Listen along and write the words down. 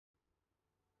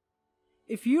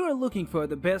If you are looking for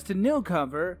the best tonneau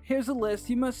cover, here's a list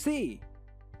you must see.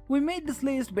 We made this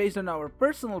list based on our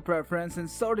personal preference and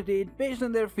sorted it based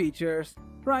on their features,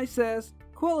 prices,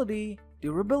 quality,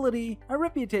 durability, and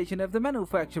reputation of the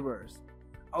manufacturers.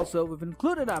 Also, we've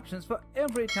included options for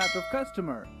every type of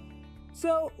customer.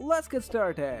 So, let's get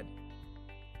started.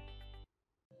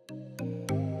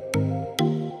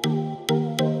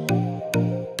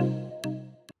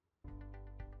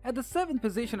 At the 7th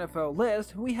position of our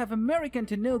list, we have American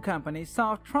tonneau company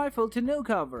Soft Trifold Tonneau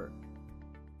Cover.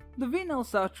 The vinyl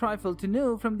Soft Trifold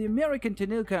Tonneau from the American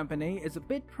Tonneau Company is a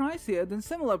bit pricier than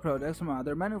similar products from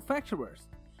other manufacturers,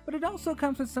 but it also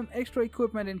comes with some extra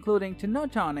equipment including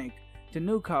tonneau tonic,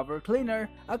 tonneau cover cleaner,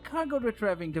 a cargo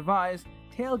retrieving device,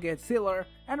 tailgate sealer,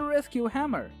 and a rescue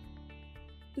hammer.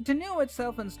 The tonneau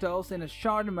itself installs in a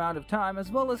short amount of time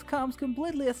as well as comes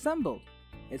completely assembled.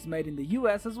 It's made in the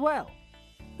US as well.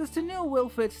 This tonneau will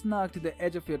fit snug to the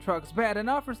edge of your truck's bed and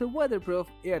offers a weatherproof,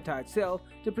 airtight seal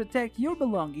to protect your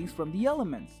belongings from the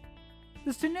elements.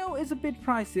 This tonneau is a bit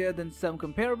pricier than some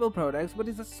comparable products but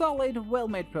is a solid,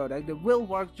 well-made product that will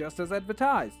work just as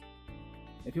advertised.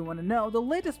 If you want to know the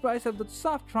latest price of the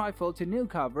Soft Trifold Tonneau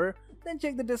cover, then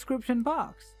check the description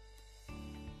box.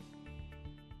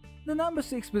 The number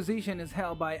 6 position is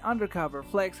held by Undercover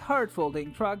Flex Hard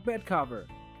Folding Truck Bed Cover.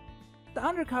 The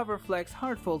Undercover Flex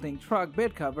Hard Folding Truck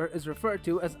Bed Cover is referred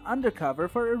to as Undercover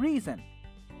for a reason.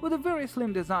 With a very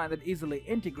slim design that easily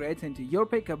integrates into your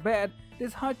pickup bed,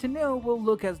 this hard tonneau will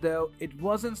look as though it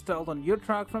was installed on your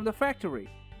truck from the factory.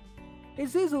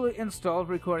 It's easily installed,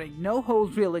 requiring no hole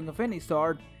drilling of any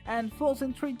sort, and folds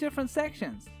in 3 different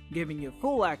sections, giving you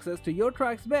full access to your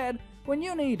truck's bed when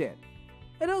you need it.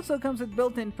 It also comes with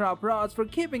built-in prop rods for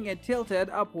keeping it tilted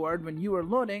upward when you are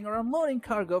loading or unloading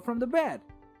cargo from the bed.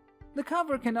 The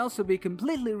cover can also be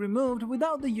completely removed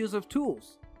without the use of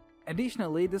tools.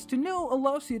 Additionally, this tonneau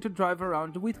allows you to drive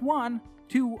around with 1,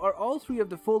 2, or all 3 of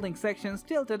the folding sections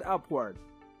tilted upward.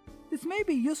 This may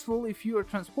be useful if you are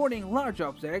transporting large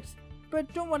objects,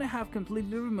 but don't want to have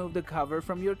completely removed the cover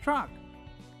from your truck.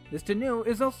 This tonneau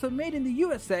is also made in the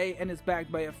USA and is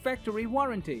backed by a factory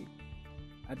warranty.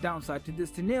 A downside to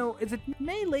this tonneau is it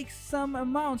may leak some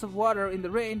amounts of water in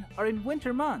the rain or in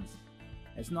winter months.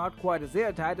 It's not quite as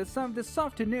airtight as some of the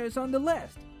soft tonneaus on the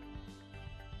list.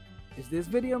 Is this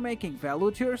video making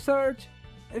value to your search?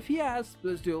 If yes,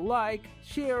 please do like,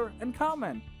 share, and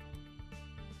comment.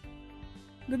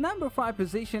 The number 5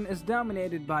 position is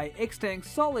dominated by Extang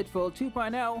Solid Fold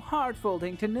 2.0 Hard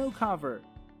Folding Tonneau Cover.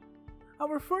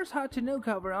 Our first hard tonneau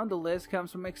cover on the list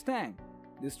comes from Extang.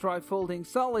 This tri-folding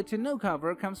solid tonneau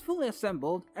cover comes fully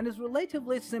assembled and is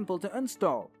relatively simple to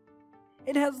install.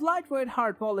 It has lightweight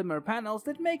hard polymer panels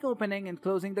that make opening and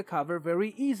closing the cover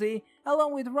very easy,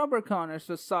 along with rubber corners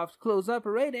for soft close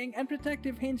operating and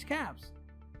protective hinge caps.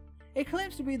 It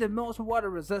claims to be the most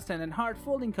water-resistant and hard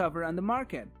folding cover on the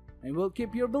market, and will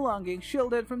keep your belongings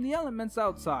shielded from the elements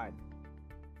outside.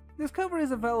 This cover is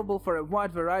available for a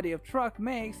wide variety of truck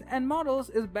makes and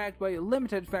models, is backed by a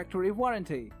limited factory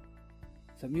warranty.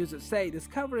 Some users say this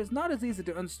cover is not as easy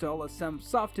to install as some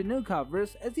soft tonneau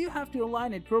covers, as you have to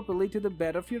align it properly to the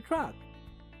bed of your truck.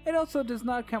 It also does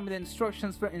not come with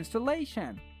instructions for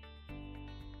installation.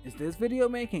 Is this video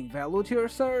making value to your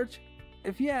search?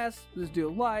 If yes, please do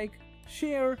like,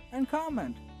 share, and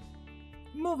comment.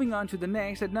 Moving on to the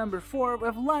next, at number 4, we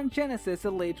have Lund Genesis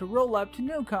Elite Roll-Up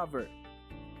Tonneau Cover.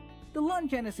 The Lund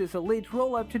Genesis Elite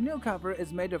Roll-Up Tonneau Cover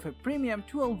is made of a premium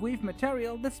 12-weave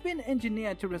material that's been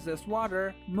engineered to resist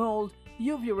water, mold,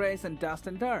 UV rays, and dust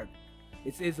and dirt.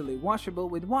 It's easily washable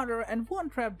with water and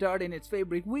won't trap dirt in its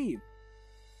fabric weave.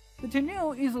 The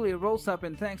tonneau easily rolls up,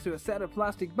 and thanks to a set of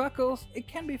plastic buckles, it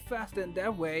can be fastened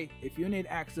that way if you need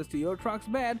access to your truck's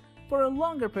bed for a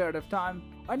longer period of time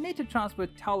or need to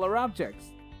transport taller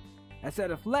objects. A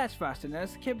set of latch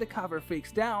fasteners keep the cover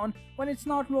fixed down when it's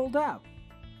not rolled up.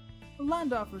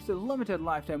 Lund offers a limited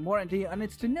lifetime warranty on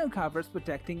its tonneau covers,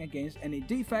 protecting against any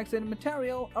defects in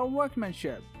material or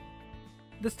workmanship.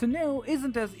 This tonneau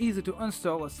isn't as easy to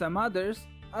install as some others,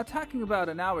 are taking about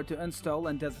an hour to install,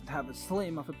 and doesn't have as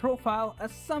slim of a profile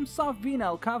as some soft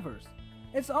vinyl covers.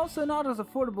 It's also not as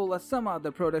affordable as some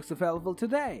other products available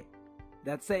today.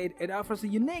 That said, it offers a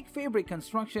unique fabric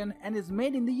construction and is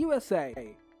made in the USA.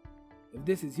 If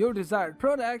this is your desired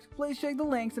product, please check the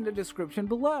links in the description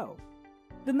below.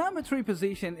 The number 3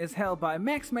 position is held by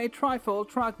MaxMate Trifold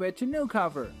Truck Bed Tonneau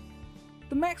Cover.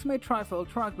 The MaxMate Trifold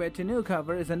Truck Bed Tonneau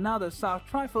Cover is another soft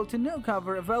trifold tonneau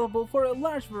cover available for a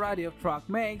large variety of truck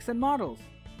makes and models.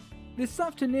 This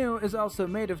soft tonneau is also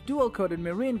made of dual-coated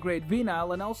marine-grade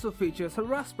vinyl and also features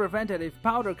rust-preventative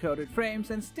powder-coated frames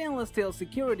and stainless steel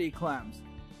security clamps.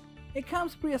 It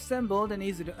comes pre-assembled and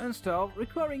easy to install,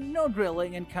 requiring no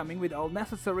drilling and coming with all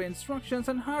necessary instructions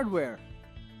and hardware.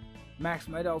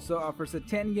 MaxMate also offers a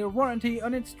 10-year warranty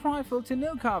on its trifold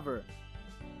tonneau cover.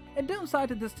 A downside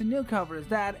to this tonneau cover is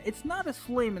that it's not as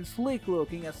slim and sleek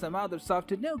looking as some other soft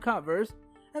tonneau covers,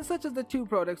 and such as the two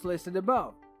products listed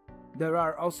above. There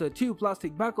are also two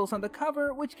plastic buckles on the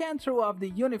cover which can throw off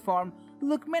the uniform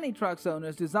look many trucks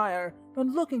owners desire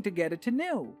when looking to get a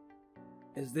tonneau.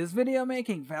 Is this video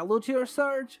making value to your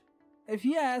search? If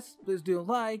yes, please do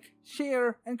like,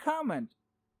 share, and comment.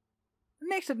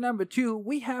 Next at number 2,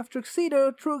 we have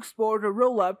Truxedo TruXport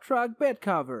roll-up truck bed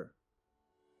cover.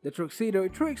 The Truxedo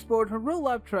TruXport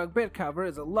roll-up truck bed cover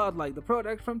is a lot like the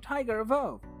product from Tyger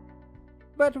above.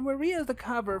 But whereas the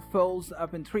cover folds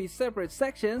up in 3 separate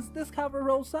sections, this cover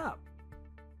rolls up.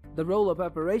 The roll-up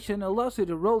operation allows you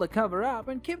to roll the cover up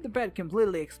and keep the bed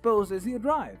completely exposed as you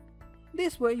drive.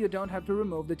 This way you don't have to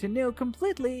remove the tonneau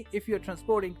completely if you're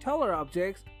transporting taller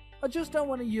objects or just don't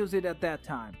want to use it at that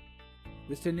time.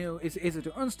 This tonneau is easy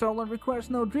to install and requires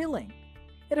no drilling.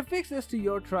 It affixes to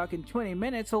your truck in 20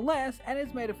 minutes or less and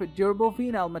is made of a durable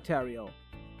vinyl material.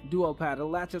 Dual paddle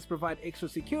latches provide extra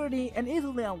security and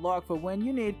easily unlock for when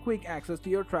you need quick access to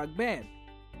your truck bed.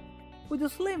 With a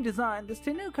slim design, this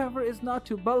tonneau cover is not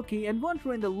too bulky and won't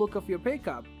ruin the look of your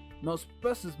pickup. Most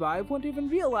passers-by won't even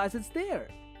realize it's there.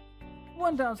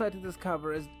 One downside to this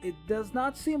cover is it does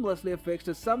not seamlessly affix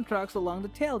to some trucks along the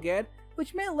tailgate,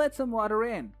 which may let some water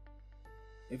in.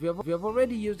 If you have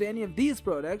already used any of these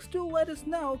products, do let us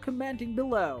know commenting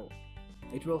below.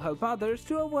 It will help others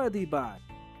to avoid the buy.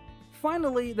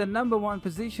 Finally, the number 1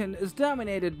 position is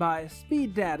dominated by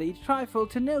Speed Daddy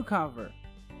Trifold Tonneau Cover.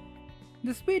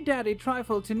 The Speed Daddy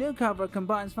Trifold Tonneau Cover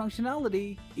combines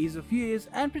functionality, ease of use,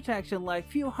 and protection like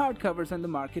few hardcovers on the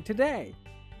market today.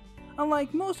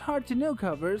 Unlike most hard tonneau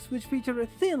covers, which feature a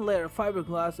thin layer of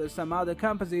fiberglass or some other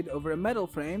composite over a metal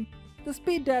frame, the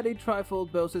Speed Daddy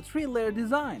Trifold boasts a 3-layer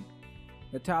design.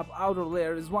 The top outer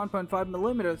layer is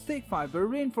 1.5mm thick fiber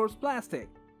reinforced plastic.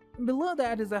 Below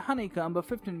that is a honeycomb of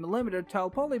 15mm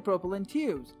tall polypropylene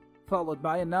tubes, followed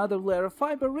by another layer of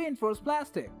fiber reinforced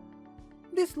plastic.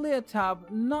 This layered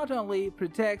top not only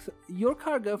protects your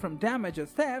cargo from damage or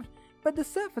theft, but the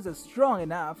surface is strong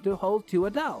enough to hold 2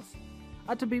 adults,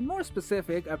 or to be more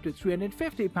specific, up to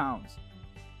 350 pounds.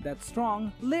 That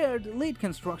strong, layered lead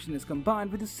construction is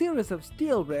combined with a series of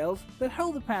steel rails that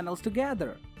hold the panels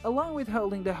together, along with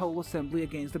holding the whole assembly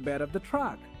against the bed of the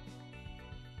truck.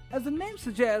 As the name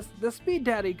suggests, the Speed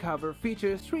Daddy cover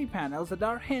features 3 panels that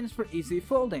are hinged for easy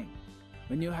folding.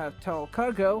 When you have tall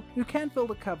cargo, you can fold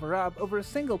the cover up over a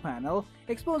single panel,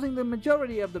 exposing the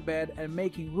majority of the bed and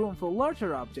making room for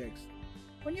larger objects.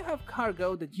 When you have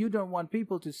cargo that you don't want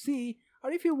people to see,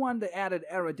 or if you want the added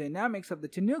aerodynamics of the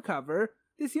tonneau cover,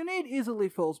 this unit easily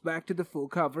folds back to the full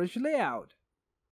coverage layout.